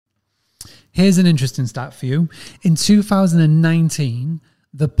Here's an interesting stat for you. In 2019,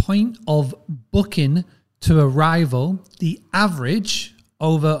 the point of booking to arrival, the average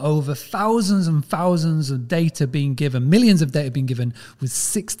over thousands and thousands of data being given, millions of data being given, was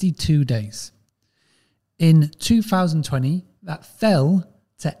 62 days. In 2020, that fell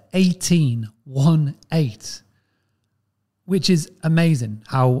to 18, which is amazing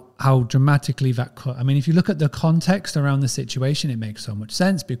how dramatically that cut. I mean, if you look at the context around the situation, it makes so much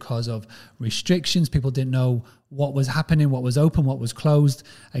sense because of restrictions. People didn't know what was happening, what was open, what was closed,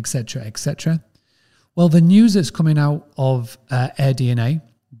 etc., etc. Well, the news that's coming out of AirDNA,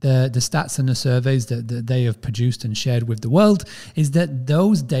 the stats and the surveys that they have produced and shared with the world, is that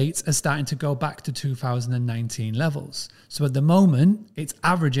those dates are starting to go back to 2019 levels. So at the moment, it's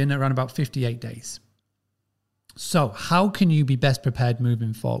averaging around about 58 days. So how can you be best prepared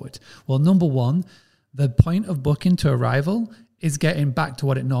moving forward? Well, number one, the point of booking to arrival is getting back to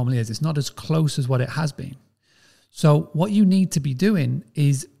what it normally is. It's not as close as what it has been. So what you need to be doing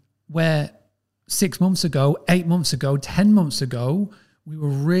is where 6 months ago, 8 months ago, 10 months ago, we were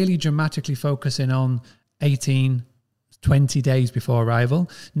really dramatically focusing on 18, 20 days before arrival.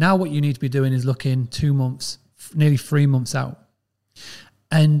 Now what you need to be doing is looking 2 months, nearly 3 months out.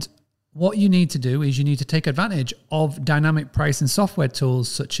 And what you need to do is you need to take advantage of dynamic pricing software tools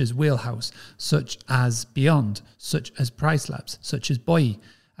such as Wheelhouse, such as Beyond, such as Pricelabs, such as Boyi,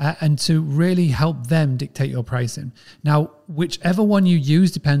 and to really help them dictate your pricing. Now, whichever one you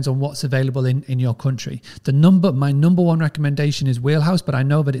use depends on what's available in your country. My number one recommendation is Wheelhouse, but I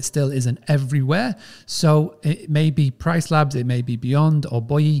know that it still isn't everywhere. So it may be Pricelabs, it may be Beyond or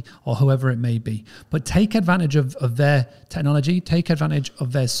Boyi or whoever it may be. But take advantage of their technology, take advantage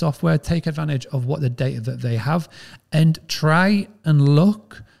of their software, take advantage of what the data that they have, and try and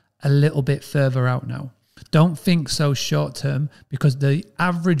look a little bit further out now. Don't think so short term, because the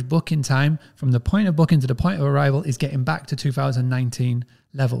average booking time from the point of booking to the point of arrival is getting back to 2019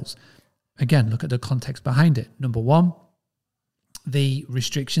 levels. Again, look at the context behind it. Number one, the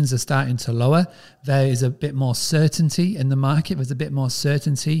restrictions are starting to lower. There is a bit more certainty in the market. There's a bit more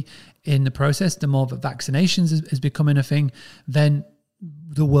certainty in the process. The more that vaccinations is becoming a thing, then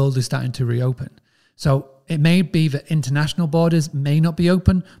the world is starting to reopen. So it may be that international borders may not be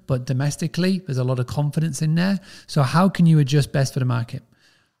open, but domestically, there's a lot of confidence in there. So how can you adjust best for the market?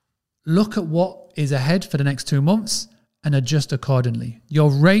 Look at what is ahead for the next 2 months and adjust accordingly.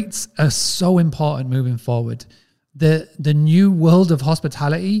 Your rates are so important moving forward. The new world of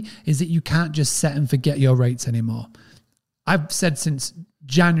hospitality is that you can't just set and forget your rates anymore. I've said since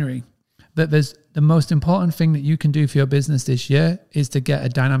January that there's the most important thing that you can do for your business this year is to get a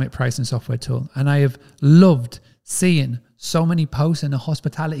dynamic pricing software tool. And I have loved seeing so many posts in the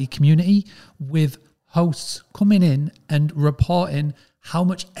hospitality community with hosts coming in and reporting how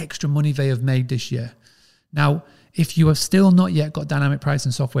much extra money they have made this year. Now, if you have still not yet got dynamic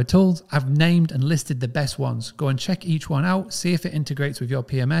pricing software tools, I've named and listed the best ones. Go and check each one out, see if it integrates with your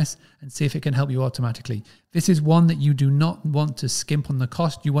PMS, and see if it can help you automatically. This is one that you do not want to skimp on the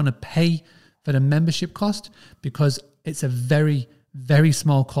cost. You want to pay for the membership cost because it's a very, very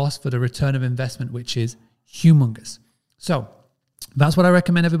small cost for the return of investment, which is humongous. So that's what I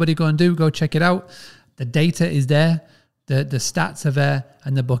recommend everybody go and do. Go check it out. The data is there, the stats are there,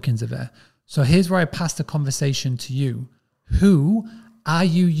 and the bookings are there. So here's where I pass the conversation to you. Who are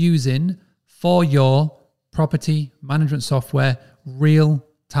you using for your property management software,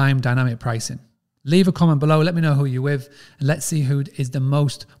 real-time dynamic pricing? Leave a comment below. Let me know who you're with, and let's see who is the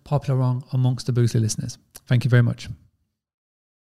most popular amongst the Boostly listeners. Thank you very much.